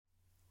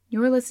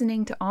You're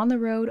listening to On the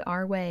Road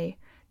Our Way,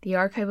 the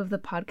archive of the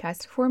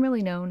podcast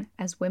formerly known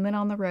as Women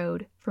on the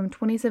Road from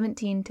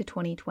 2017 to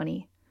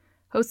 2020.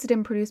 Hosted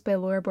and produced by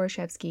Laura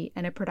Borshevsky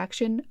and a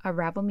production of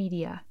Ravel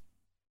Media.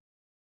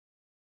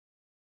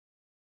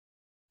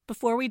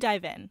 Before we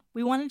dive in,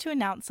 we wanted to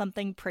announce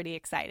something pretty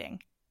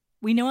exciting.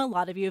 We know a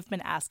lot of you have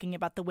been asking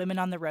about the Women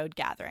on the Road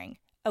gathering,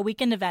 a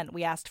weekend event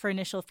we asked for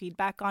initial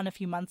feedback on a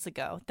few months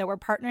ago that we're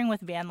partnering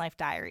with Van Life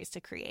Diaries to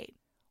create.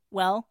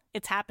 Well,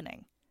 it's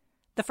happening.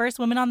 The first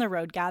Women on the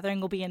Road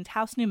gathering will be in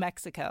Taos, New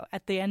Mexico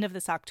at the end of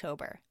this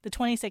October, the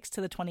 26th to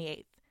the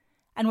 28th.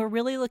 And we're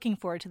really looking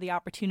forward to the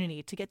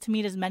opportunity to get to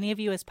meet as many of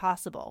you as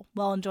possible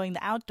while enjoying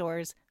the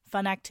outdoors,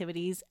 fun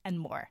activities, and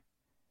more.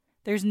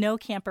 There's no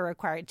camper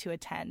required to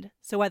attend,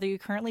 so whether you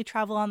currently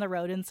travel on the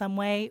road in some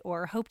way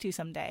or hope to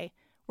someday,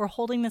 we're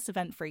holding this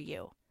event for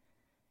you.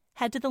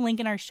 Head to the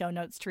link in our show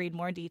notes to read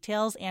more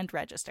details and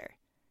register.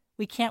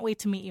 We can't wait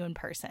to meet you in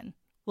person.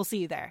 We'll see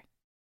you there.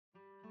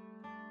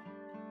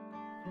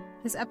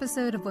 This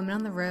episode of Women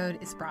on the Road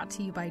is brought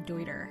to you by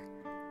Deuter.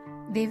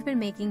 They've been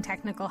making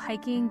technical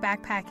hiking,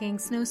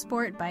 backpacking, snow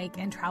sport, bike,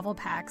 and travel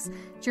packs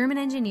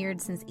German-engineered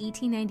since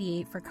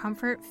 1898 for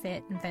comfort,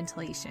 fit, and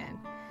ventilation.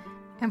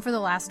 And for the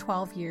last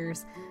 12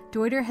 years,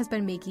 Deuter has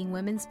been making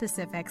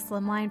women-specific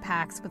slimline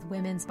packs with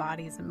women's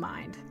bodies in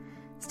mind.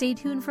 Stay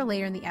tuned for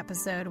later in the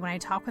episode when I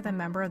talk with a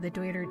member of the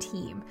Deuter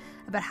team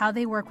about how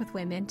they work with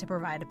women to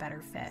provide a better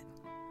fit.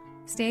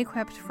 Stay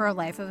equipped for a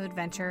life of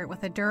adventure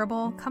with a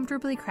durable,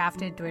 comfortably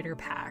crafted Deuter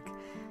pack.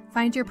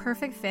 Find your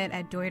perfect fit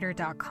at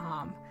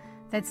Deuter.com.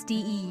 That's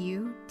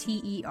DEUTER.com.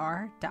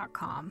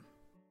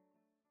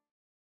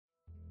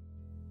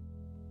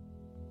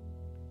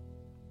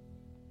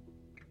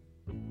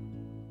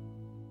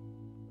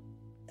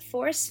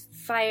 Forest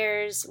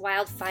fires,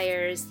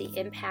 wildfires, the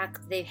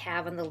impact they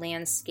have on the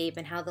landscape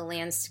and how the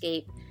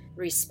landscape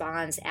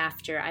responds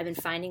after. I've been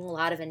finding a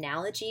lot of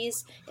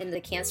analogies in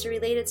the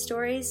cancer-related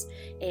stories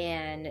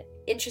and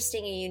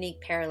interesting and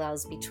unique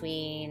parallels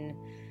between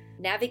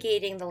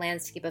navigating the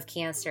landscape of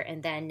cancer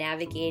and then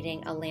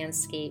navigating a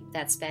landscape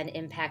that's been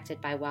impacted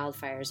by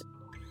wildfires.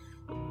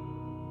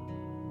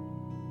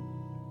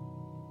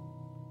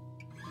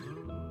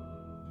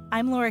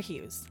 I'm Laura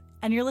Hughes,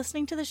 and you're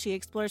listening to the She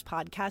Explores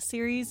podcast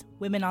series,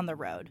 Women on the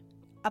Road,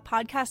 a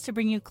podcast to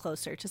bring you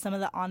closer to some of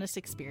the honest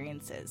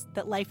experiences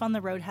that life on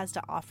the road has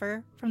to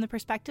offer from the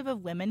perspective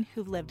of women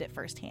who've lived it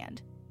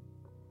firsthand.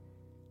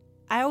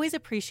 I always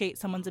appreciate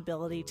someone's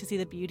ability to see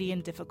the beauty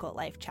in difficult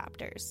life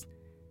chapters,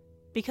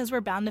 because we're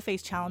bound to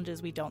face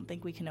challenges we don't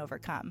think we can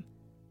overcome.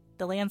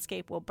 The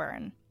landscape will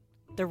burn.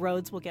 The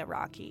roads will get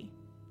rocky.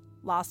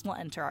 Loss will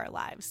enter our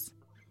lives.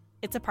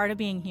 It's a part of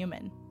being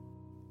human.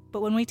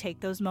 But when we take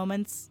those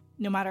moments,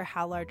 no matter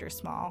how large or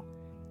small,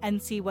 and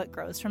see what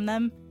grows from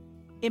them,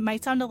 it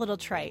might sound a little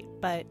trite,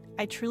 but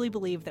I truly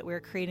believe that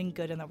we're creating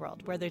good in the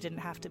world where there didn't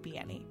have to be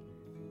any.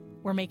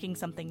 We're making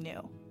something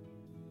new.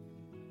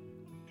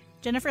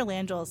 Jennifer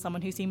Langell is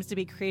someone who seems to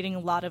be creating a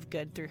lot of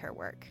good through her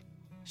work.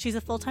 She's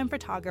a full-time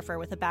photographer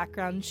with a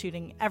background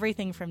shooting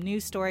everything from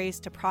news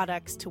stories to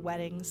products to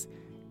weddings,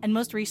 and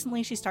most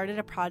recently she started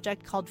a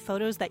project called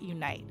Photos That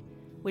Unite,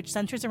 which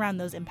centers around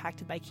those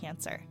impacted by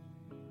cancer.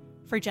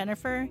 For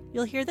Jennifer,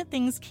 you'll hear that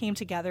things came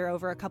together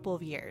over a couple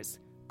of years,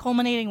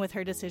 culminating with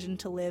her decision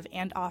to live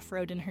and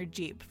off-road in her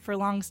Jeep for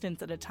long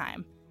stints at a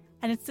time.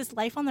 And it's this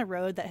life on the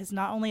road that has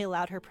not only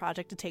allowed her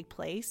project to take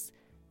place,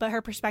 but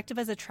her perspective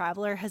as a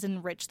traveler has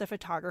enriched the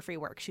photography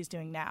work she's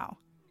doing now.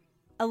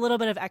 A little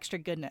bit of extra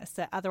goodness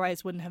that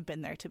otherwise wouldn't have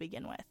been there to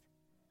begin with.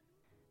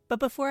 But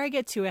before I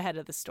get too ahead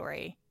of the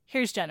story,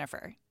 here's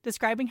Jennifer,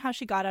 describing how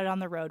she got out on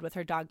the road with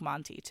her dog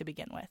Monty to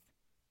begin with.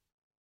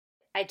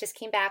 I just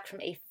came back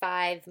from a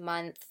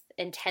 5-month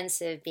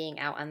intensive being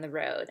out on the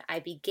road. I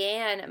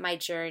began my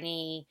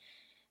journey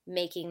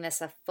making this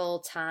a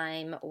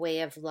full-time way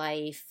of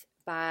life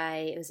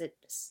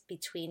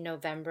between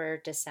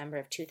November, December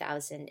of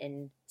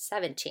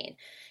 2017.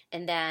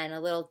 And then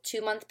a little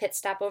 2-month pit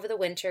stop over the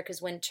winter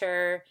because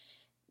winter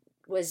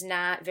was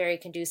not very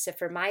conducive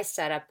for my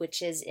setup,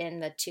 which is in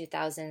the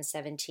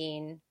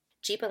 2017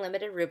 Jeep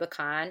Unlimited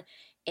Rubicon.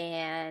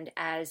 And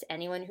as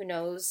anyone who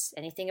knows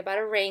anything about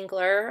a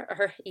Wrangler,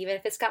 or even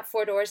if it's got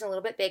 4 doors and a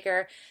little bit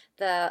bigger,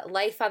 the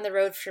life on the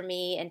road for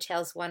me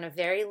entails one of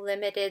very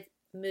limited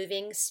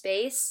moving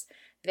space,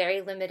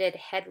 very limited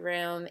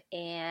headroom,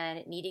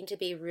 and needing to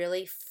be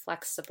really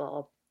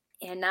flexible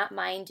and not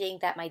minding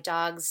that my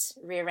dog's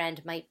rear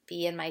end might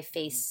be in my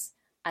face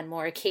on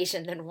more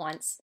occasion than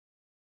once.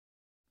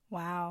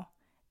 Wow.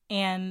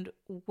 And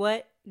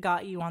what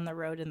got you on the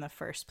road in the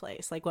first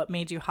place? Like, what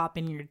made you hop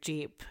in your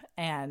Jeep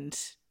and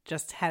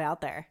just head out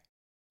there?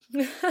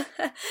 Well,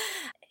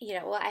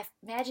 I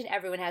imagine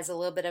everyone has a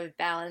little bit of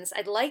balance.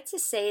 I'd like to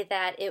say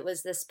that it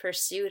was this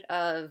pursuit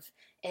of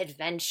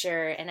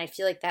adventure, and I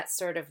feel like that's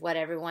sort of what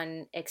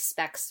everyone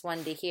expects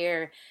one to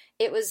hear.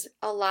 It was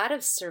a lot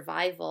of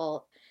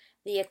survival.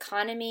 The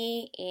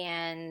economy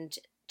and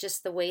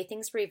just the way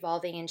things were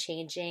evolving and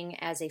changing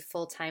as a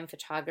full-time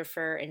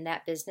photographer in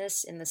that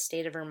business in the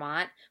state of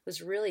Vermont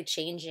was really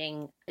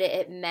changing.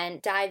 It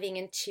meant diving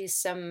into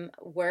some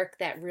work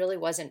that really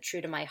wasn't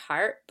true to my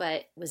heart,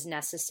 but was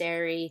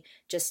necessary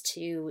just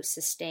to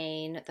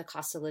sustain the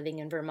cost of living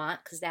in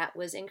Vermont because that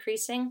was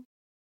increasing.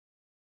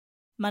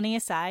 Money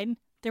aside,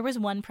 there was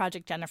one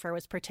project Jennifer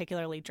was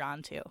particularly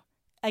drawn to,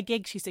 a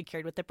gig she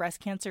secured with the Breast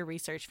Cancer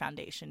Research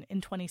Foundation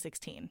in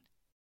 2016.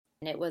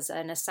 And it was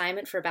an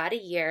assignment for about a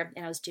year,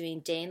 and I was doing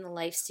day in the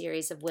life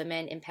series of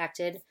women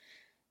impacted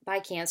by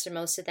cancer,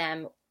 most of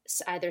them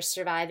either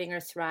surviving or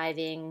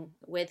thriving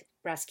with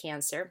breast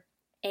cancer.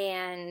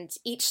 And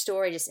each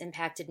story just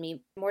impacted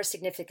me more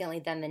significantly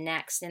than the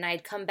next. And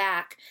I'd come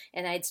back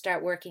and I'd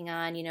start working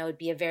on, it'd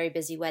be a very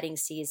busy wedding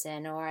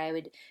season, or I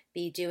would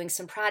be doing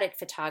some product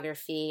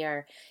photography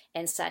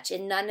and such.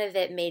 And none of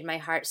it made my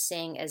heart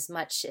sing as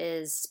much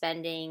as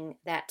spending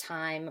that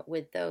time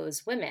with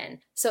those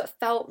women. So it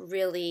felt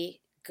really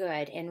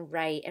good and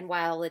right. And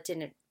while it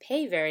didn't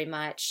pay very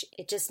much,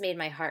 it just made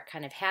my heart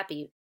kind of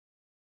happy.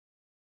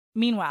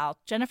 Meanwhile,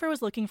 Jennifer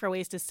was looking for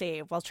ways to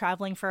save while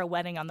traveling for a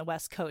wedding on the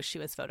West Coast she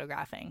was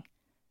photographing.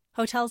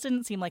 Hotels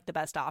didn't seem like the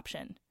best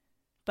option,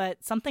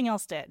 but something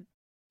else did.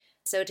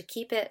 So to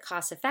keep it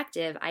cost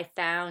effective, I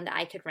found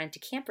I could rent a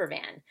camper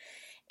van.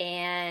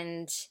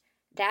 And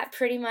that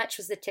pretty much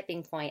was the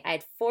tipping point. I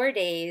had 4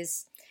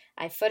 days.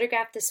 I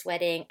photographed this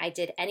wedding. I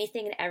did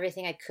anything and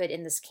everything I could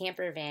in this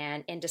camper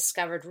van and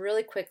discovered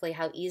really quickly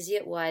how easy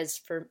it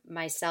was for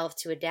myself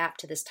to adapt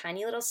to this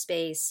tiny little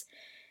space,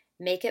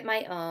 make it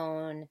my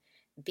own,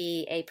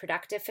 be a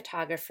productive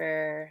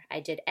photographer. I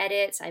did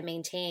edits, I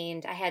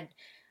had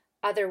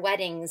other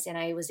weddings, and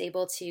I was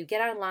able to get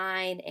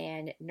online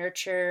and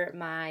nurture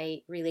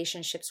my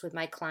relationships with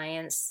my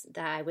clients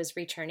that I was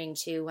returning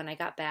to when I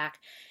got back,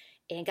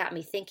 and got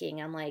me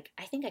thinking, I'm like,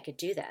 I think I could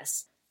do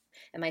this.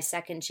 And my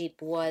second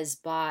Jeep was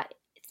bought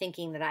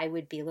thinking that I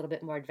would be a little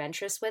bit more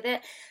adventurous with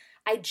it.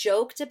 I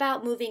joked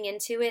about moving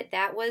into it.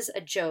 That was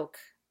a joke.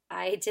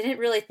 I didn't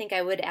really think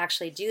I would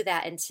actually do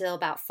that until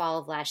about fall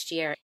of last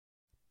year.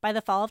 By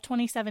the fall of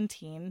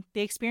 2017, the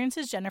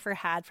experiences Jennifer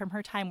had from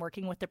her time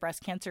working with the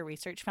Breast Cancer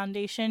Research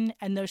Foundation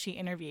and those she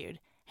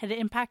interviewed had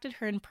impacted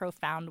her in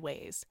profound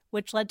ways,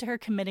 which led to her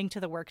committing to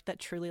the work that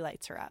truly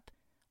lights her up.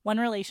 One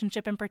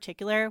relationship in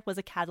particular was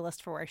a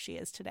catalyst for where she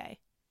is today.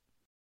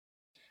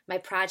 My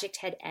project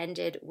had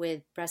ended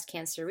with Breast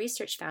Cancer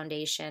Research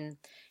Foundation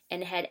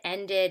and had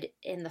ended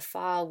in the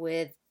fall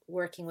with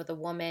working with a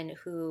woman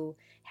who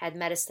had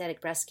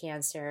metastatic breast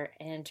cancer,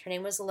 and her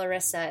name was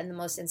Larissa, and the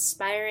most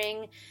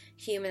inspiring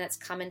human that's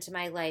come into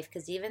my life,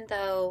 because even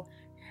though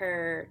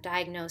her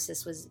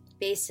diagnosis was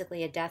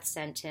basically a death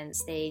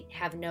sentence, they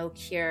have no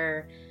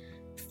cure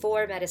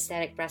for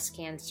metastatic breast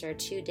cancer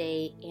to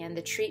date, and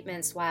the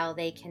treatments, while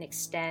they can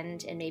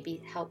extend and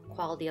maybe help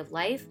quality of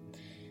life,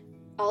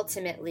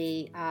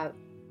 ultimately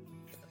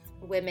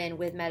women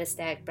with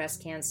metastatic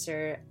breast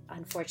cancer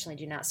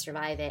unfortunately do not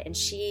survive it. And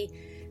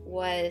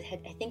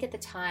I think at the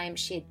time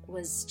she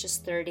was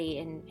just 30,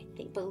 and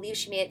I believe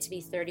she made it to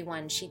be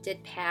 31. She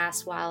did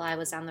pass while I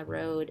was on the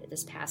road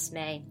this past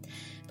May,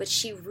 but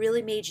she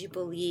really made you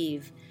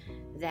believe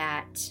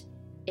that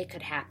it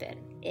could happen,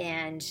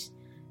 and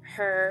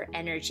her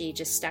energy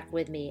just stuck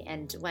with me.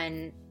 And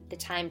when the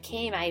time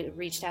came, I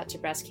reached out to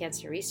Breast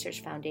Cancer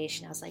Research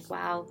Foundation. I was like,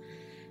 wow,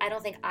 I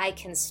don't think I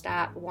can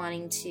stop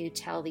wanting to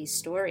tell these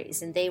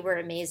stories. And they were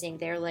amazing.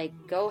 They're like,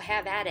 go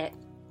have at it.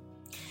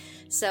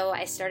 So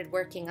I started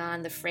working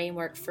on the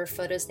framework for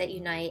Photos That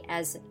Unite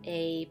as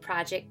a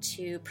project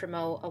to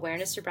promote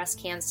awareness for breast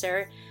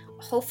cancer,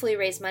 hopefully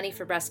raise money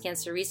for Breast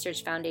Cancer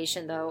Research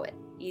Foundation, though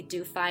you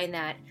do find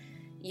that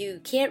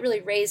you can't really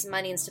raise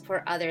money and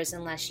support others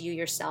unless you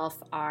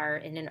yourself are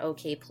in an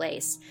okay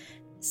place.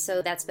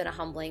 So that's been a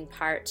humbling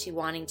part to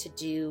wanting to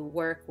do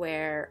work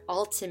where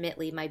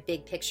ultimately my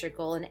big picture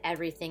goal in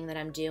everything that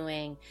I'm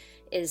doing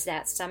is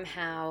that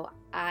somehow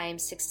I'm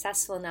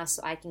successful enough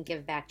so I can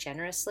give back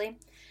generously.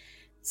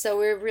 So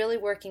we're really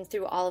working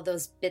through all of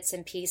those bits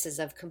and pieces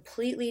of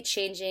completely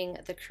changing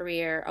the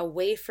career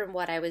away from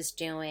what I was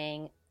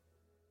doing,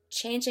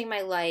 changing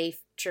my life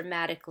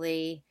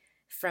dramatically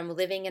from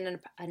living in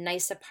a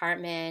nice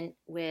apartment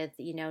with,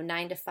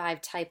 9 to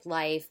 5 type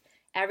life,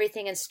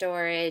 everything in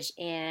storage,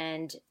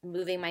 and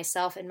moving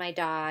myself and my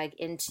dog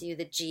into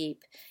the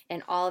Jeep,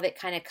 and all of it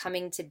kind of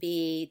coming to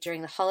be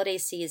during the holiday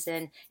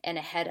season and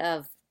ahead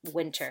of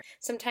winter.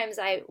 Sometimes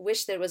I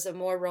wish there was a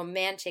more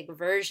romantic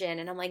version,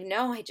 and I'm like,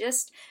 no, I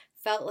just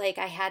felt like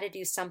I had to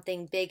do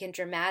something big and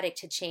dramatic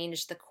to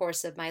change the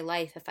course of my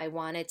life if I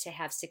wanted to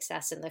have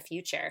success in the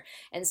future.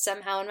 And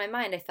somehow in my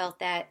mind, I felt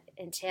that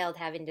entailed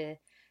having to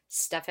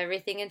stuff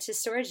everything into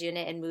storage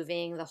unit and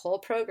moving the whole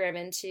program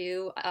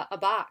into a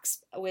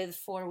box with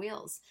 4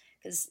 wheels.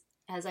 Because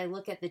as I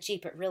look at the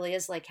Jeep, it really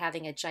is like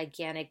having a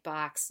gigantic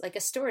box, like a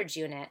storage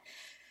unit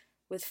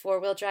with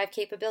 4-wheel drive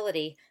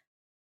capability.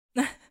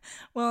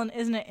 Well, and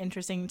isn't it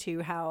interesting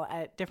too how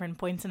at different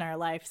points in our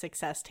life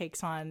success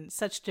takes on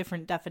such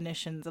different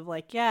definitions of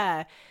like,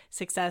 yeah,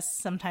 success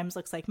sometimes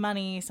looks like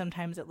money,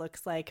 sometimes it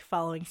looks like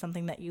following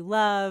something that you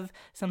love,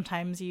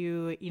 sometimes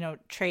you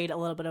trade a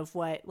little bit of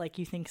what like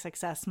you think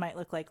success might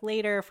look like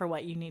later for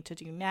what you need to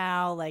do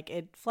now. Like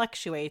it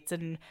fluctuates,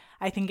 and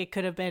I think it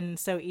could have been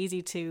so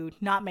easy to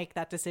not make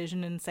that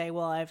decision and say,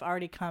 well, I've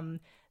already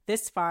come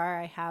this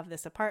far, I have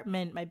this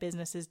apartment, my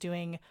business is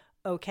doing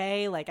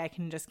okay, like I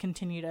can just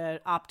continue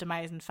to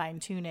optimize and fine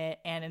tune it.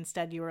 And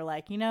instead you were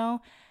like,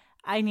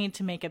 I need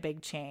to make a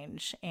big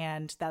change,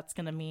 and that's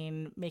going to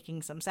mean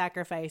making some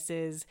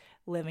sacrifices,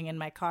 living in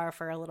my car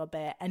for a little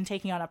bit, and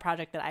taking on a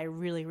project that I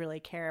really, really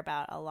care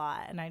about a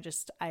lot. And I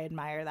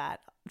admire that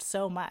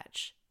so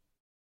much.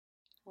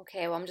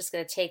 Okay, well, I'm just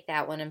going to take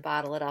that one and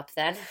bottle it up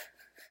then.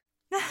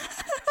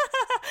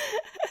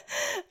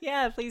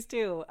 Yeah, please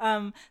do.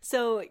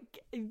 So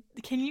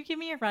can you give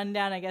me a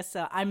rundown? I guess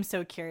I'm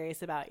so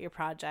curious about your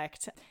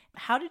project.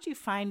 How did you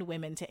find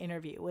women to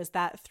interview? Was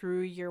that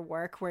through your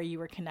work where you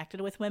were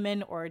connected with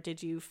women, or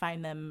did you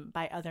find them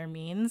by other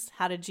means?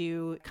 How did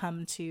you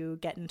come to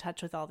get in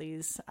touch with all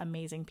these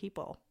amazing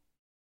people?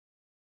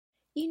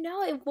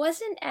 It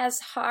wasn't as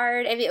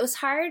hard. I mean, it was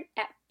hard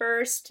at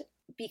first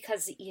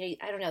because,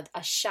 I don't know,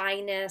 a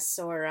shyness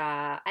or,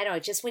 I don't know,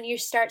 just when you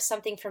start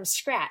something from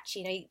scratch,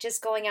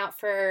 just going out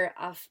for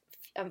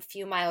a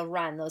few mile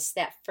run,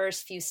 that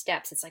first few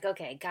steps, it's like,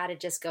 okay, got to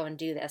just go and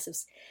do this. It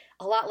was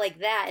a lot like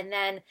that. And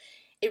then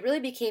it really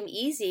became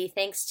easy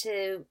thanks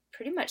to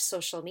pretty much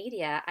social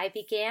media. I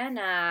began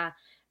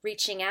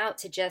reaching out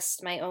to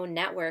just my own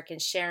network and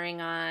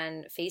sharing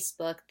on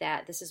Facebook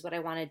that this is what I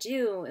want to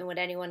do, and would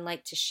anyone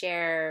like to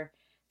share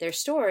their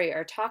story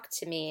or talk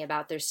to me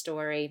about their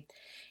story.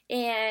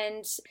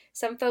 And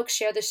some folks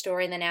share the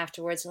story, and then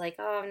afterwards they're like,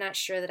 oh, I'm not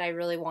sure that I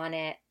really want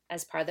it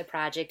as part of the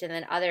project. And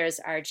then others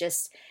are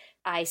just,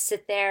 I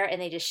sit there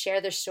and they just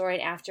share their story,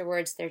 and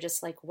afterwards they're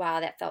just like, wow,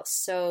 that felt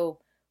so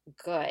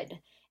good.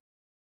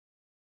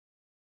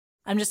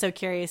 I'm just so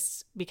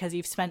curious because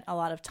you've spent a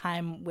lot of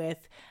time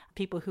with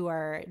people who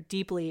are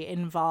deeply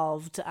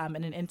involved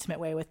in an intimate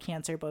way with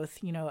cancer, both,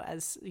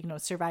 as,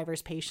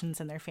 survivors, patients,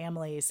 and their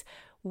families.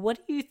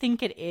 What do you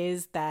think it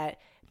is that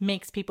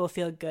makes people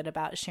feel good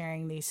about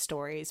sharing these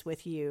stories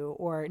with you,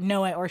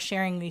 or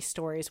sharing these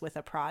stories with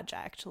a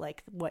project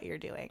like what you're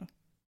doing?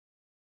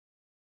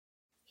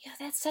 Yeah,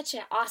 that's such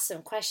an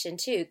awesome question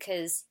too,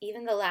 because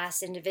even the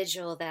last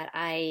individual that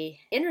I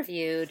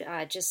interviewed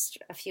just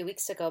a few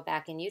weeks ago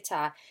back in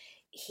Utah,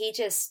 he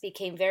just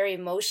became very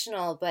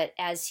emotional. But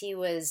as he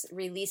was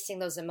releasing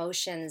those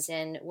emotions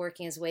and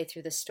working his way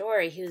through the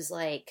story, he was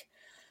like,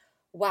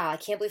 wow, I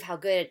can't believe how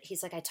good.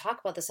 He's like, I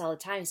talk about this all the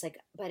time. He's like,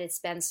 but it's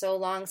been so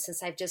long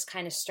since I've just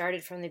kind of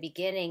started from the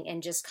beginning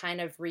and just kind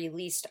of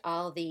released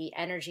all the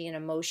energy and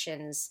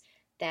emotions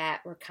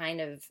that were kind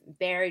of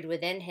buried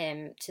within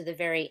him to the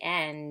very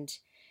end.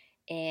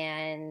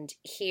 And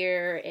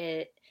here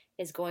it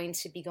is going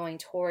to be going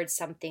towards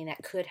something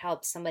that could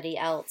help somebody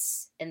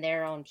else in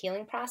their own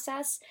healing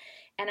process.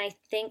 And I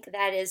think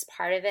that is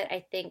part of it.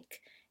 I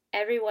think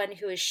everyone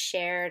who has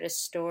shared a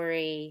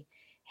story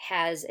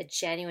has a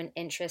genuine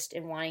interest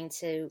in wanting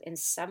to in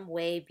some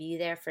way be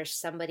there for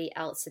somebody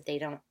else that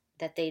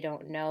they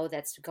don't know,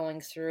 that's going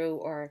through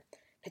or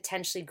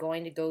potentially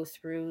going to go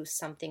through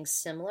something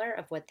similar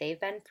of what they've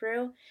been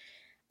through.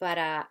 But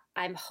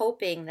I'm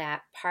hoping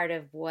that part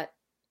of what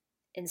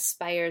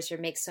inspires or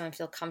makes someone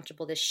feel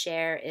comfortable to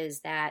share is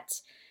that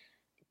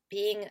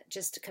being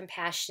just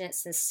compassionate,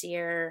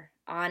 sincere,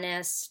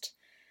 honest,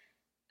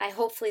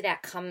 hopefully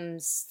that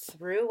comes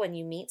through when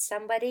you meet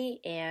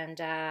somebody.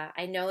 And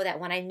I know that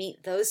when I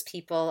meet those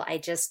people,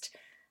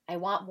 I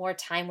want more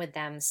time with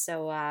them.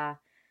 So,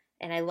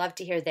 and I love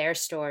to hear their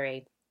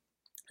story.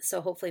 So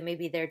hopefully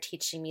maybe they're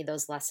teaching me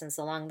those lessons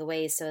along the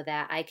way so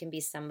that I can be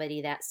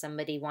somebody that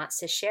somebody wants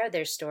to share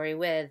their story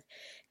with.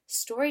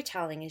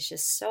 Storytelling is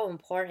just so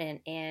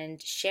important,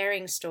 and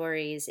sharing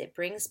stories, it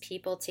brings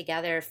people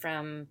together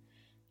from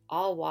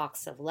all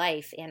walks of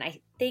life. And I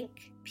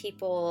think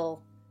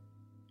people,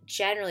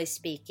 generally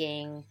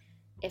speaking,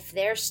 if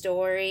their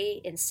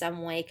story in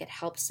some way could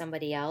help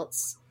somebody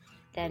else,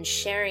 then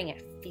sharing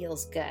it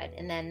feels good.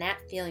 And then that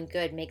feeling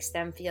good makes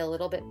them feel a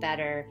little bit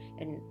better.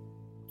 And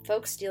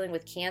folks dealing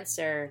with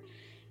cancer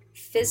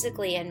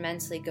physically and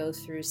mentally go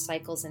through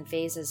cycles and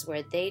phases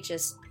where they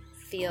just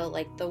feel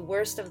like the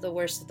worst of the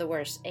worst of the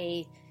worst.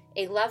 A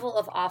level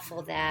of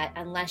awful that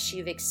unless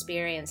you've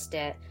experienced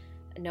it,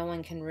 no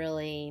one can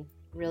really,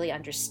 really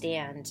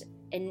understand.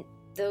 And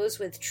those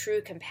with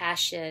true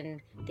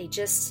compassion, they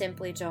just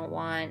simply don't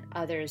want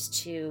others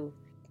to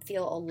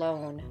feel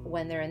alone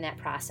when they're in that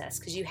process,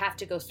 because you have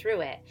to go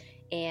through it.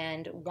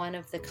 And one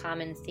of the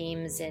common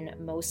themes in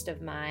most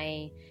of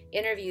my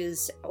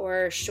interviews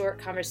or short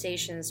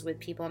conversations with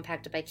people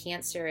impacted by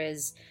cancer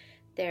is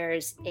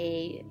there's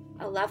a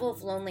level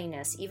of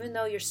loneliness. Even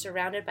though you're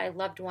surrounded by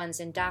loved ones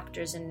and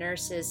doctors and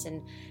nurses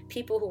and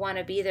people who want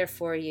to be there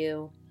for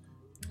you,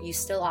 you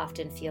still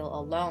often feel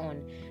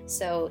alone.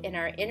 So in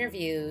our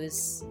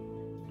interviews,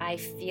 I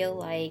feel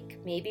like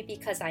maybe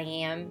because I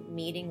am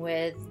meeting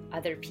with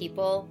other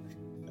people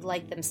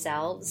like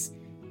themselves,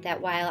 that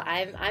while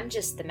I'm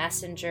just the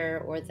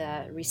messenger or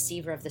the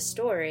receiver of the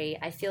story,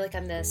 I feel like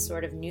I'm this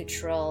sort of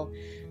neutral,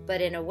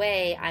 but in a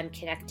way I'm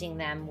connecting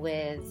them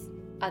with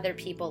other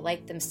people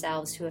like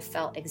themselves who have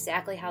felt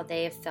exactly how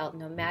they have felt,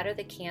 no matter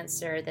the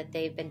cancer that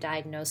they've been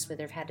diagnosed with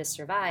or have had to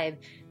survive.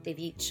 They've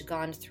each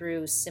gone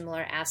through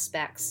similar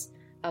aspects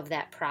of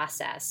that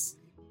process.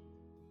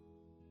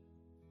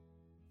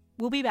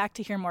 We'll be back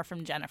to hear more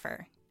from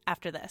Jennifer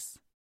after this.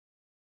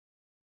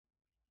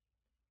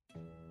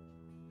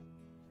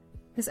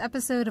 This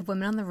episode of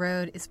Women on the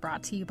Road is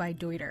brought to you by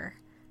Deuter.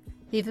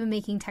 They've been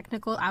making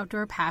technical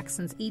outdoor packs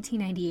since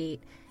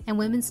 1898 and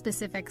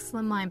women-specific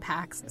slimline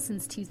packs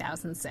since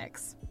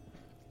 2006.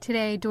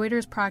 Today,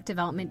 Deuter's product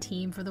development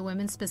team for the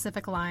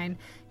women-specific line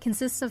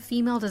consists of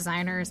female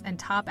designers and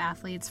top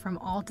athletes from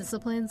all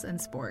disciplines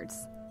and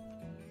sports.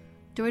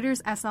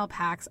 Deuter's SL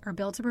packs are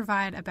built to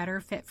provide a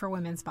better fit for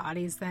women's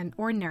bodies than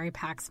ordinary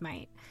packs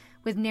might,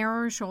 with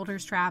narrower shoulder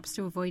straps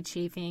to avoid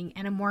chafing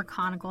and a more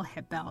conical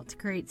hip belt to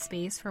create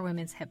space for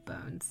women's hip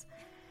bones.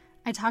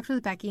 I talked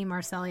with Becky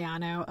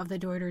Marcelliano of the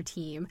Deuter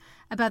team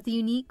about the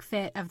unique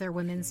fit of their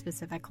women's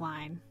specific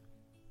line.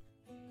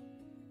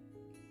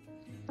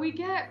 We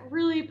get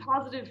really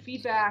positive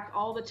feedback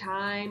all the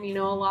time. You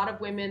know, a lot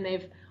of women,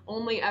 they've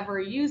only ever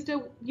used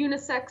a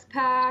unisex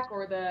pack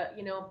or the,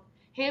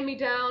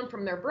 hand-me-down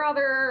from their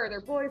brother or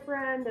their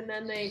boyfriend, and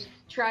then they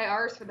try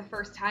ours for the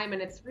first time,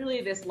 and it's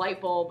really this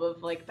light bulb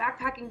of like,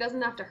 backpacking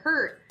doesn't have to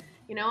hurt.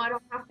 I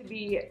don't have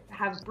to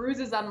have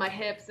bruises on my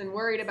hips and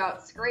worried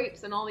about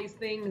scrapes and all these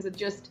things. It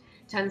just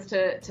tends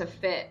to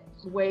fit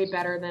way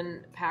better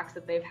than packs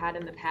that they've had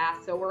in the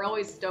past. So we're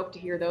always stoked to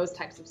hear those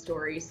types of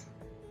stories.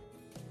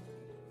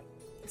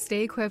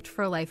 Stay equipped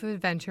for a life of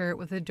adventure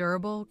with a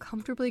durable,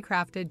 comfortably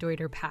crafted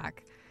Deuter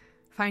pack.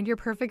 Find your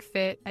perfect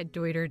fit at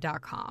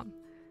Deuter.com.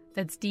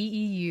 That's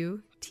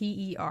DEUTER.com.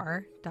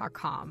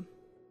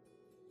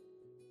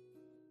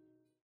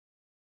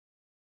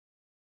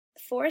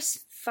 Forest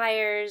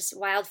fires,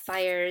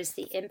 wildfires,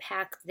 the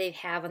impact they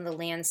have on the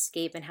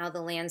landscape and how the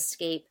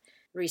landscape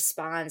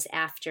responds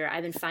after.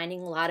 I've been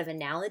finding a lot of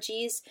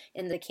analogies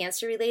in the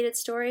cancer-related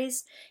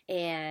stories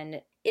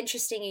and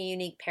interesting and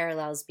unique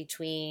parallels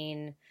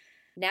between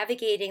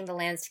navigating the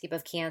landscape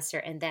of cancer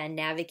and then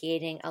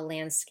navigating a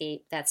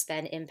landscape that's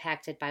been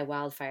impacted by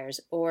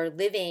wildfires, or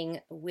living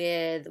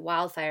with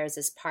wildfires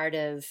as part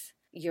of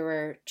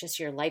your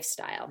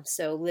lifestyle.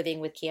 So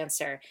living with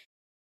cancer.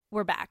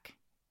 We're back.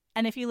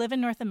 And if you live in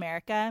North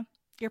America,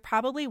 you're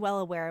probably well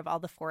aware of all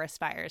the forest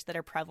fires that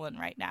are prevalent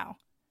right now.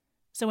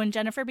 So when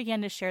Jennifer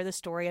began to share the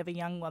story of a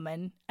young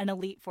woman, an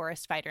elite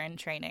forest fighter in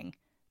training,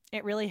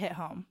 it really hit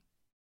home.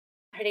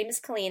 Her name is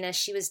Kalina.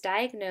 She was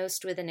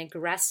diagnosed with an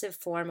aggressive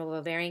form of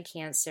ovarian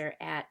cancer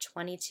at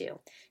 22.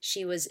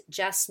 She was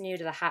just new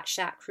to the hot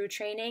shot crew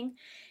training,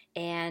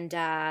 and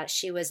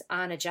she was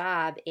on a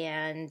job,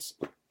 and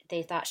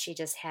they thought she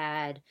just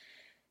had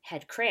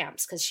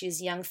cramps because she was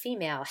a young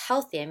female,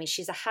 healthy. I mean,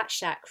 she's a hot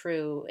shot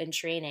crew in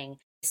training.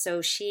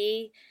 So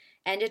she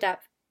ended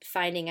up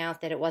finding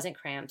out that it wasn't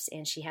cramps,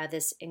 and she had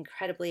this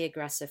incredibly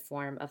aggressive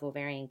form of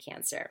ovarian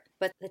cancer.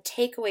 But the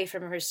takeaway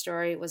from her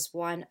story was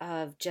one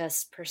of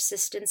just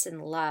persistence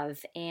and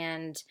love.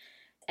 And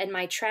in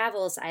my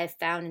travels, I have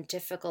found in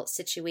difficult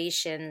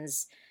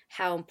situations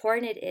how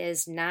important it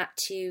is not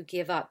to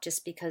give up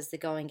just because the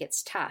going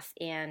gets tough.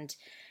 And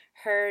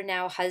her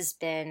now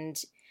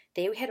husband,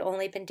 they had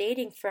only been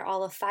dating for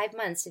all of 5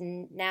 months,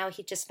 and now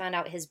he just found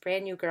out his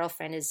brand new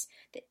girlfriend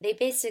they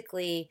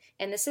basically,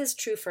 and this is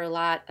true for a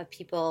lot of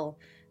people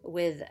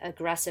with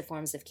aggressive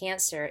forms of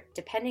cancer,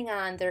 depending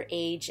on their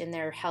age and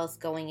their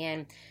health going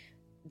in,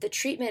 the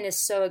treatment is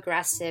so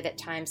aggressive at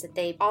times that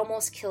they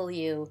almost kill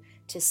you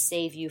to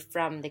save you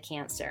from the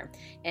cancer.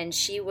 And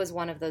she was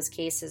one of those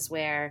cases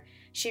where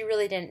she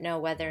really didn't know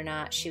whether or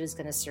not she was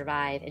going to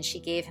survive, and she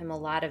gave him a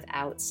lot of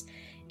outs.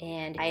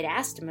 And I had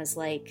asked him,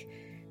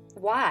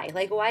 why?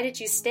 Why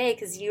did you stay?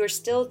 Because it was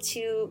still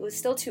too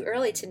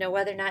early to know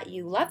whether or not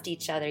you loved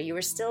each other. You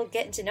were still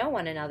getting to know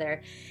one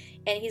another.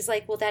 And he's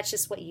like, well, that's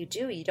just what you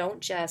do. You don't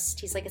just,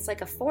 he's like, it's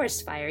like a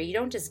forest fire. You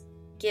don't just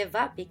give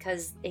up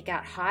because it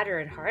got hotter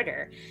and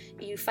harder.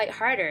 You fight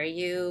harder.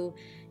 You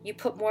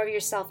put more of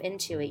yourself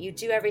into it. You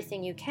do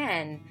everything you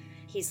can.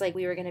 He's like,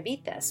 we were going to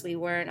beat this.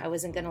 I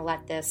wasn't going to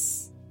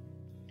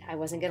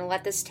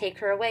let this take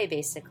her away,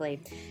 basically.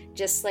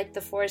 Just like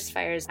the forest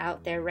fires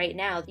out there right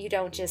now, you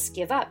don't just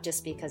give up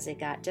just because it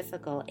got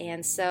difficult.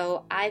 And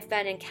so I've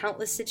been in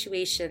countless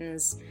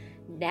situations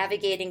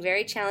navigating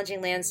very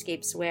challenging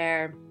landscapes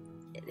where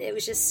it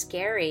was just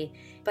scary,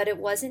 but it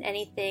wasn't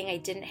anything I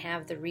didn't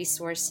have the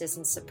resources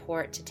and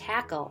support to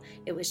tackle.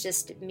 It was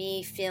just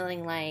me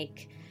feeling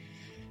like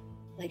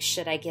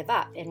should I give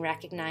up, and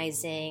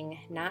recognizing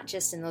not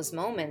just in those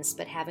moments,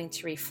 but having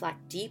to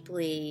reflect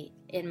deeply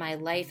in my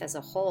life as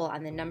a whole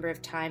on the number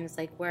of times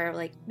where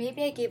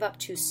maybe I gave up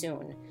too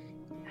soon.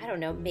 I don't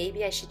know,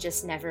 maybe I should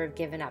just never have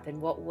given up, and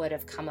what would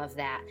have come of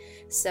that.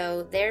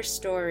 So their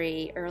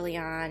story early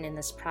on in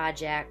this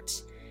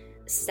project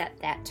set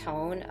that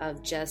tone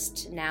of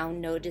just now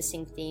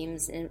noticing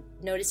themes and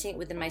noticing it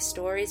within my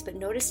stories, but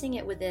noticing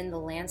it within the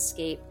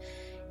landscape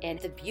and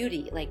the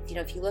beauty. Like,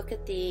 if you look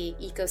at the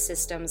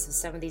ecosystems of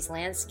some of these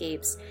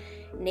landscapes,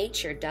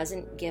 nature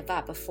doesn't give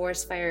up. A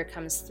forest fire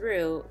comes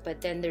through, but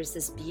then there's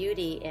this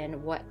beauty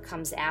in what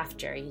comes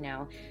after,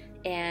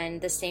 And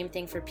the same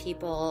thing for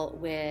people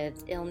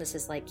with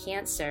illnesses like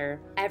cancer.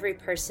 Every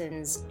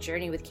person's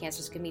journey with cancer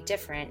is going to be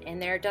different.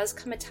 And there does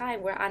come a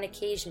time where on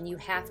occasion you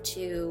have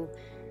to,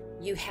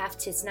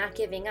 it's not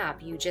giving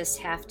up. You just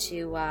have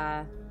to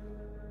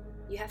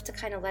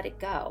kind of let it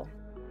go.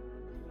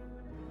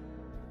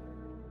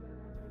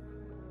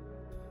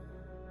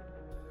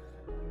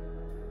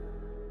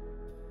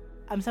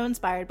 I'm so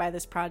inspired by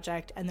this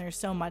project, and there's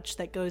so much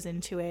that goes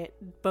into it,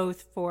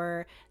 both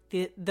for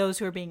those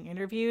who are being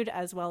interviewed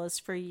as well as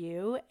for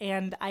you.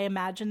 And I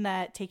imagine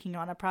that taking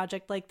on a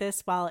project like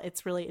this, while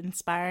it's really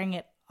inspiring,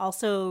 it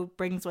also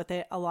brings with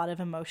it a lot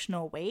of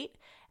emotional weight.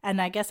 And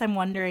I guess I'm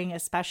wondering,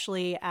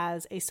 especially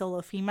as a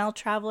solo female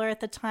traveler at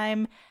the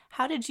time,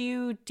 how did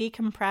you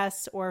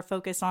decompress or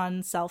focus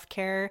on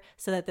self-care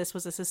so that this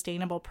was a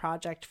sustainable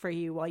project for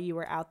you while you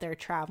were out there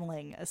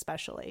traveling,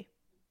 especially?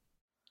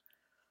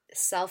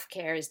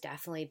 Self-care has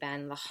definitely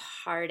been the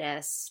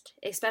hardest,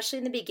 especially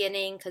in the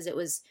beginning, because it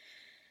was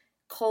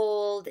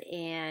cold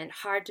and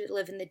hard to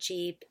live in the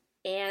Jeep,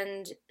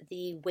 and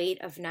the weight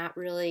of not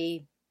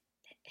really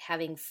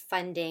having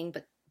funding,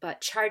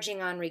 but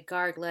charging on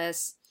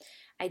regardless.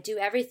 I do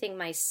everything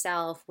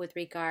myself with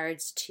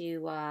regards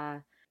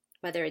to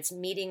whether it's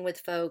meeting with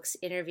folks,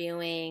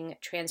 interviewing,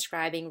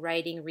 transcribing,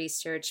 writing,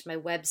 research, my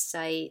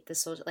website, the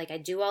social, I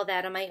do all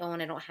that on my own.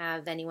 I don't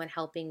have anyone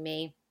helping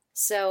me.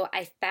 So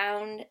I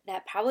found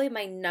that probably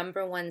my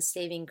number one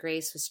saving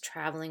grace was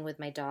traveling with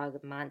my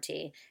dog,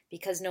 Monty,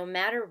 because no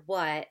matter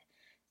what,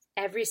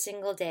 every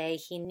single day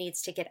he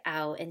needs to get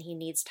out and he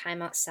needs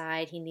time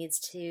outside. He needs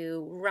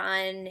to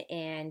run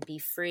and be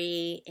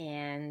free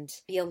and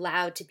be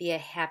allowed to be a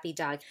happy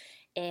dog.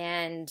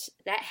 And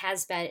that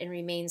has been and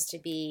remains to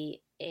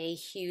be a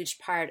huge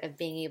part of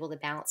being able to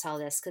balance all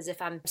this. Because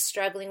if I'm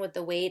struggling with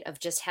the weight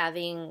of just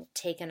having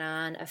taken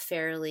on a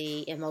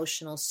fairly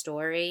emotional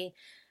story,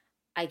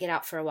 I get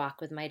out for a walk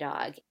with my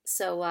dog.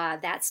 So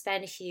that's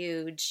been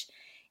huge.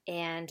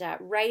 And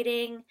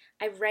writing,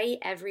 I write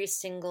every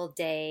single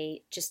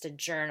day, just a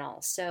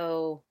journal.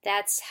 So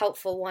that's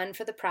helpful, one,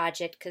 for the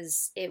project,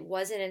 because it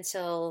wasn't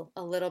until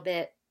a little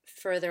bit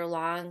further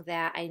along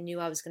that I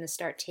knew I was going to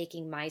start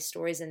taking my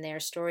stories and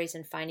their stories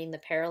and finding the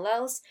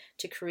parallels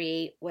to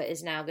create what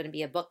is now going to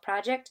be a book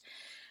project.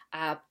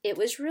 It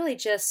was really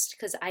just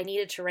because I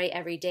needed to write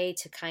every day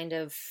to kind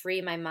of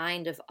free my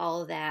mind of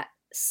all that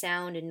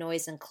sound and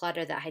noise and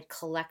clutter that I had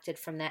collected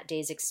from that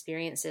day's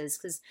experiences,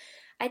 because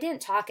I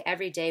didn't talk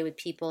every day with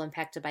people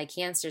impacted by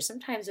cancer.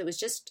 Sometimes it was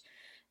just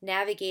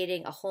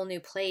navigating a whole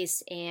new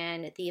place,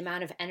 and the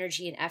amount of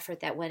energy and effort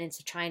that went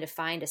into trying to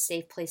find a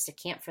safe place to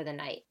camp for the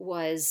night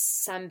was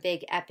some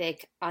big,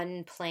 epic,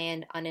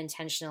 unplanned,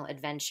 unintentional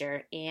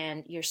adventure.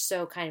 And you're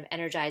so kind of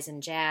energized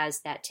and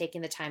jazzed that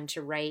taking the time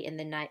to write in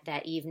the night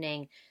that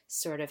evening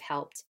sort of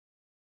helped.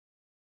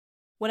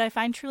 What I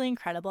find truly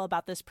incredible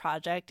about this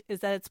project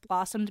is that it's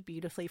blossomed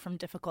beautifully from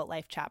difficult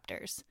life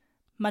chapters,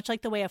 much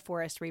like the way a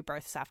forest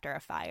rebirths after a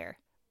fire.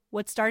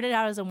 What started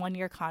out as a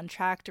one-year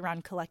contract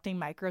around collecting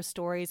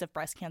micro-stories of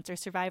breast cancer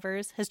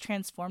survivors has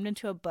transformed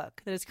into a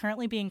book that is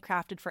currently being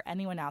crafted for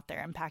anyone out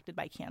there impacted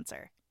by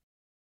cancer.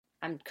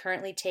 I'm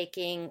currently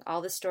taking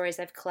all the stories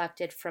I've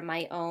collected from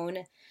my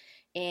own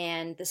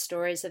and the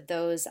stories of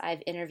those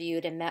I've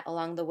interviewed and met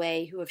along the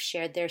way who have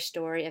shared their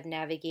story of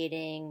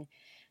navigating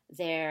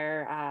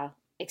their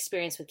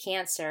experience with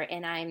cancer,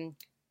 and I'm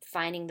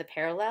finding the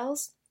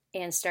parallels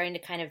and starting to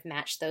kind of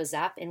match those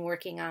up and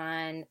working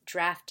on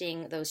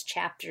drafting those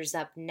chapters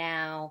up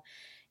now.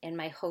 And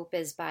my hope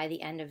is by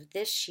the end of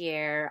this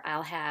year,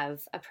 I'll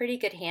have a pretty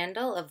good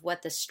handle of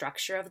what the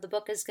structure of the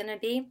book is going to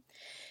be.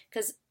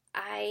 Because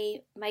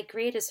my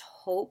greatest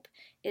hope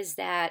is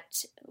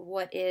that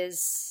what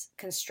is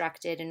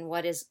constructed and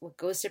what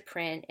goes to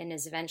print and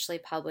is eventually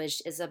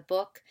published is a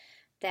book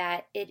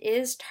that it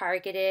is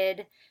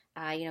targeted.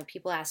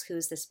 People ask,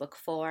 who's this book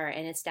for?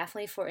 And it's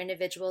definitely for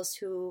individuals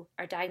who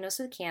are diagnosed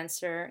with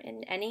cancer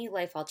and any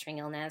life-altering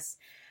illness.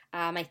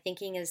 My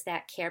thinking is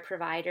that care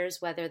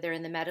providers, whether they're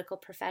in the medical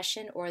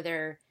profession or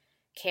they're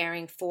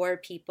caring for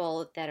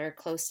people that are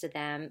close to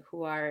them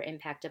who are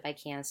impacted by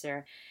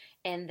cancer,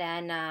 and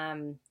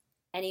then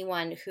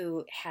anyone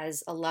who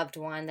has a loved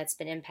one that's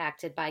been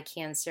impacted by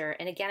cancer.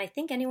 And again, I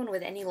think anyone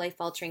with any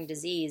life-altering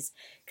disease,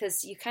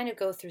 because you kind of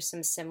go through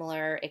some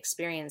similar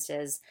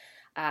experiences.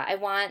 I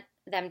want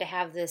them to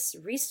have this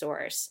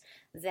resource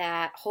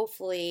that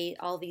hopefully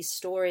all these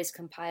stories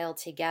compiled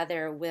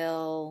together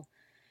will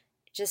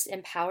just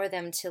empower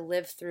them to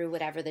live through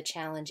whatever the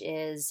challenge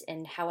is,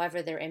 and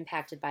however they're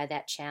impacted by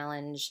that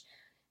challenge,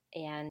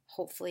 and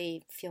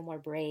hopefully feel more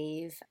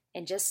brave.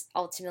 And just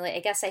ultimately, I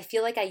guess I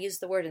feel like I use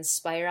the word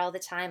inspire all the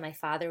time. My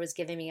father was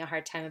giving me a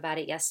hard time about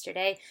it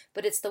yesterday,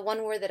 but it's the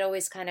one word that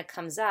always kind of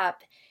comes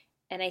up.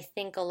 And I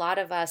think a lot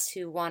of us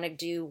who want to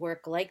do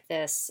work like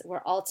this,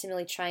 we're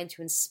ultimately trying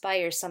to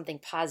inspire something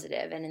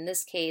positive. And in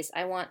this case,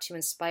 I want to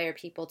inspire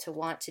people to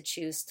want to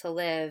choose to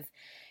live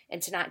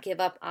and to not give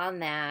up on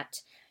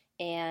that.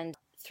 And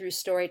through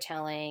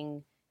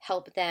storytelling,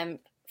 help them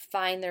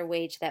find their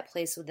way to that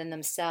place within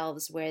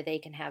themselves where they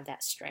can have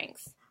that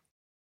strength.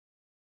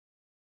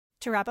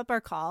 To wrap up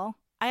our call,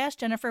 I asked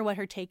Jennifer what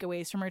her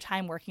takeaways from her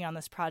time working on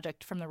this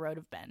project from the road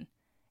have been.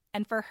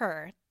 And for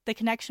her, the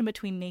connection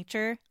between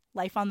nature,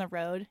 life on the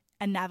road,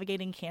 and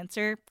navigating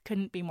cancer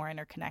couldn't be more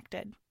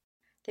interconnected.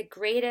 The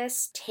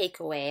greatest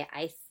takeaway,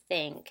 I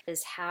think,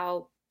 is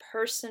how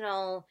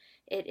personal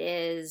it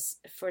is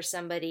for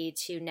somebody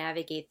to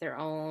navigate their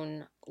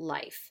own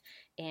life.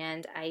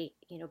 And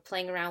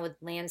playing around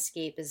with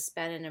landscape has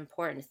been an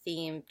important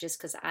theme just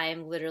because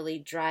I'm literally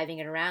driving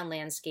it around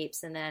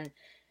landscapes, and then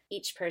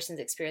each person's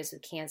experience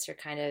with cancer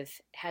kind of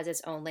has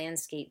its own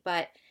landscape.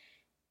 But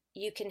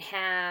you can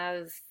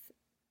have,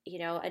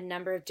 a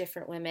number of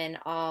different women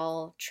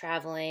all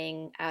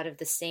traveling out of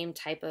the same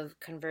type of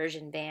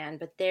conversion van,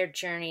 but their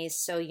journey is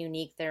so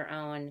unique, their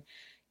own.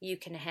 You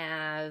can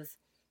have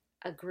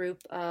a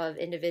group of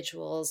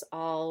individuals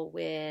all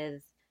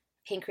with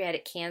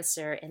pancreatic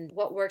cancer, and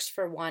what works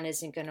for one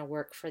isn't going to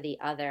work for the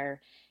other.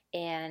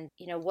 And,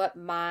 what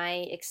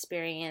my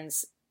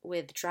experience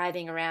with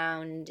driving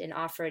around and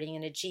off-roading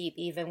in a Jeep,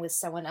 even with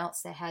someone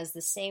else that has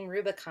the same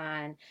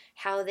Rubicon,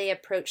 how they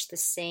approach the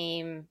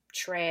same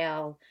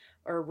trail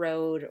or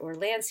road or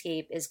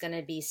landscape is going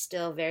to be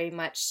still very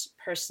much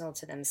personal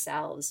to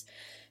themselves.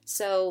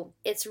 So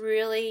it's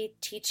really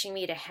teaching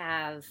me to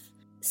have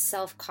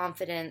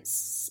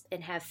self-confidence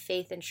and have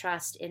faith and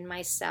trust in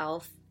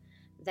myself,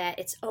 that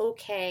it's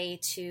okay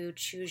to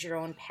choose your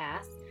own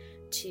path,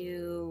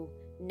 to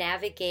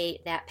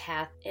navigate that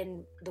path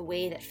in the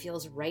way that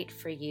feels right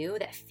for you,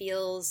 that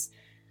feels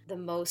the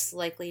most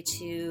likely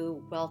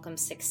to welcome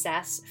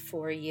success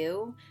for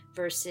you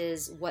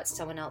versus what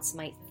someone else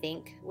might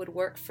think would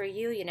work for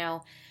you.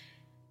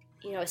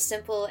 As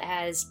simple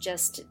as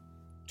just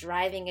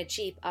driving a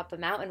Jeep up a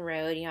mountain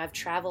road. I've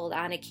traveled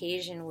on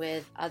occasion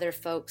with other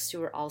folks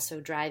who are also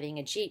driving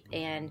a Jeep,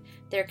 and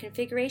their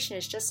configuration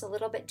is just a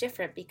little bit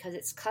different because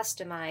it's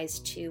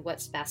customized to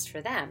what's best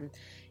for them.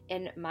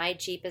 And my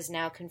Jeep is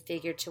now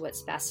configured to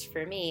what's best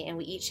for me, and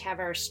we each have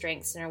our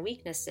strengths and our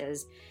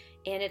weaknesses.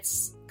 And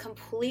it's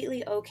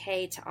completely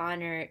okay to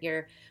honor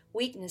your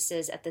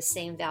weaknesses at the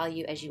same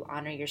value as you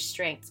honor your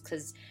strengths,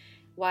 because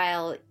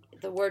while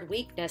the word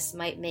weakness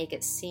might make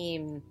it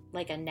seem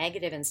like a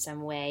negative in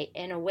some way,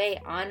 in a way,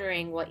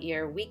 honoring what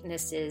your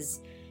weakness is,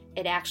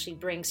 it actually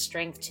brings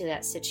strength to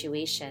that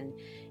situation.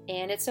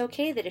 And it's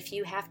okay that if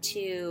you have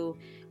to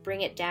bring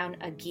it down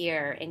a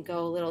gear and go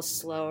a little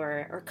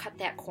slower, or cut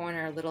that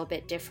corner a little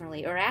bit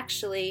differently, or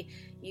actually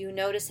you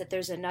notice that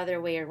there's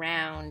another way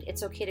around,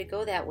 it's okay to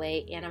go that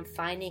way. And I'm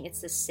finding it's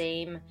the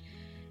same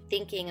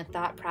thinking and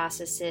thought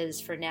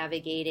processes for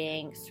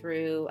navigating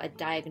through a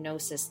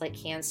diagnosis like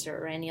cancer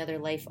or any other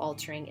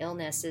life-altering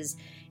illness.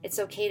 It's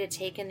okay to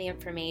take in the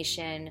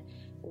information,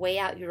 weigh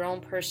out your own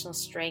personal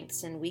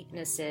strengths and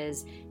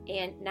weaknesses,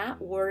 and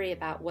not worry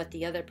about what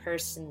the other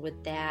person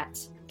with that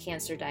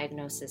cancer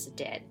diagnosis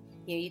did.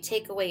 You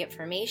take away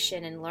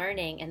information and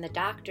learning, and the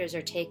doctors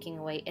are taking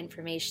away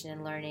information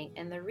and learning,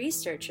 and the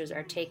researchers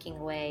are taking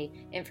away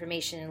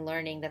information and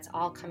learning. That's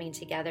all coming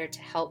together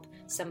to help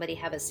somebody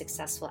have a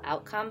successful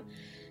outcome.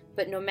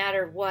 But no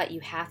matter what,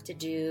 you have to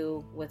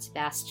do what's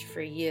best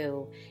for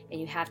you, and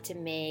you have to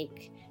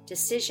make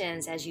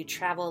decisions as you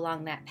travel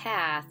along that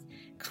path,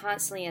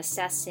 constantly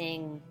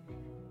assessing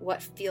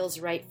what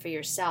feels right for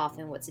yourself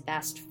and what's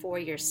best for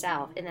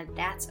yourself. And then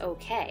that's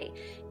okay,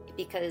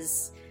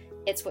 because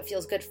it's what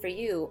feels good for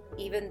you,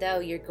 even though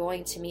you're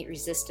going to meet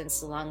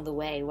resistance along the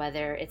way,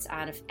 whether it's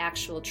on an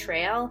actual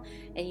trail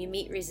and you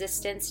meet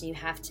resistance and you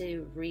have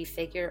to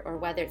refigure, or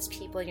whether it's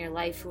people in your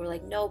life who are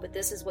like, no, but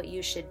this is what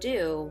you should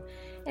do.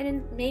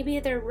 And maybe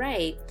they're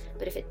right,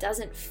 but if it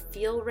doesn't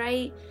feel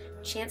right,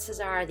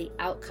 chances are the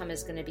outcome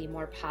is going to be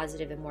more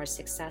positive and more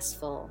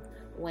successful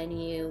when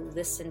you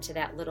listen to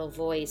that little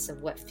voice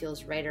of what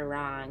feels right or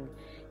wrong,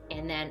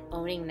 and then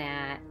owning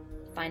that,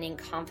 finding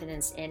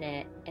confidence in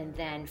it, and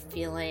then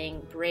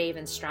feeling brave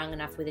and strong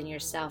enough within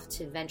yourself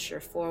to venture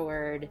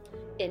forward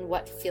in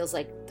what feels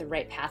like the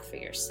right path for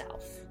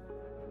yourself.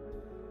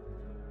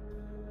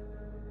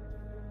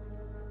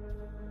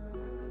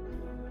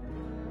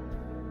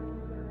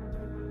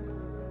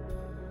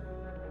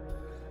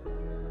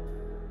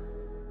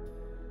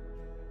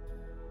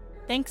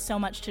 Thanks so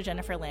much to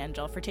Jennifer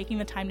Langell for taking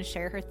the time to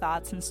share her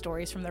thoughts and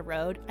stories from the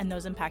road and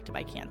those impacted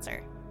by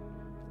cancer.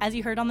 As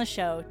you heard on the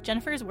show,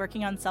 Jennifer is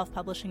working on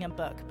self-publishing a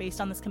book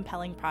based on this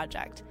compelling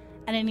project,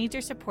 and it needs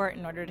your support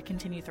in order to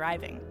continue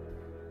thriving.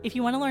 If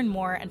you want to learn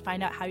more and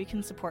find out how you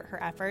can support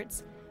her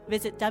efforts,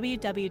 visit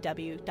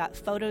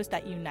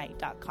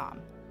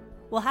www.photosthatunite.com.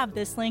 We'll have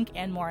this link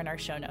and more in our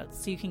show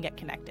notes so you can get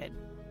connected.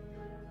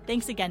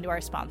 Thanks again to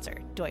our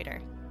sponsor,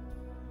 Deuter.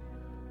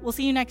 We'll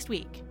see you next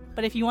week,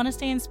 but if you want to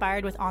stay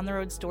inspired with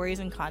on-the-road stories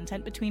and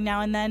content between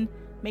now and then,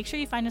 make sure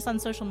you find us on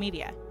social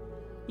media.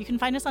 You can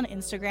find us on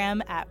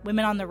Instagram at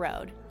Women on the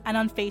Road and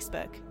on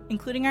Facebook,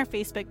 including our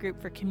Facebook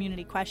group for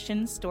community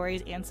questions,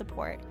 stories, and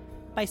support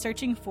by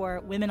searching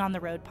for Women on the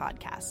Road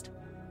podcast.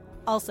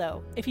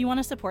 Also, if you want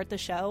to support the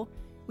show,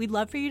 we'd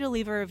love for you to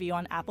leave a review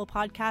on Apple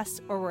Podcasts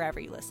or wherever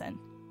you listen.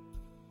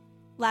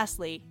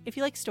 Lastly, if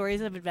you like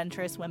stories of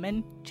adventurous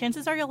women,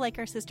 chances are you'll like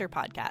our sister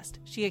podcast,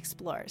 She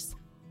Explores.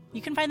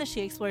 You can find the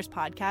She Explores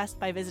podcast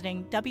by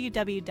visiting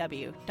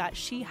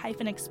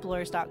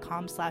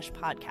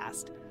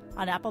www.she-explores.com/podcast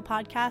on Apple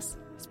Podcasts,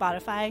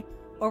 Spotify,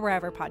 or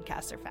wherever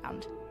podcasts are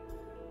found.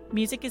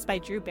 Music is by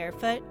Drew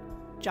Barefoot,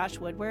 Josh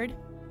Woodward,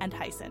 and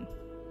Hyson.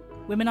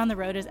 Women on the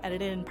Road is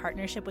edited in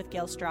partnership with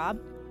Gail Straub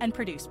and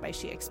produced by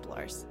She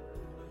Explores.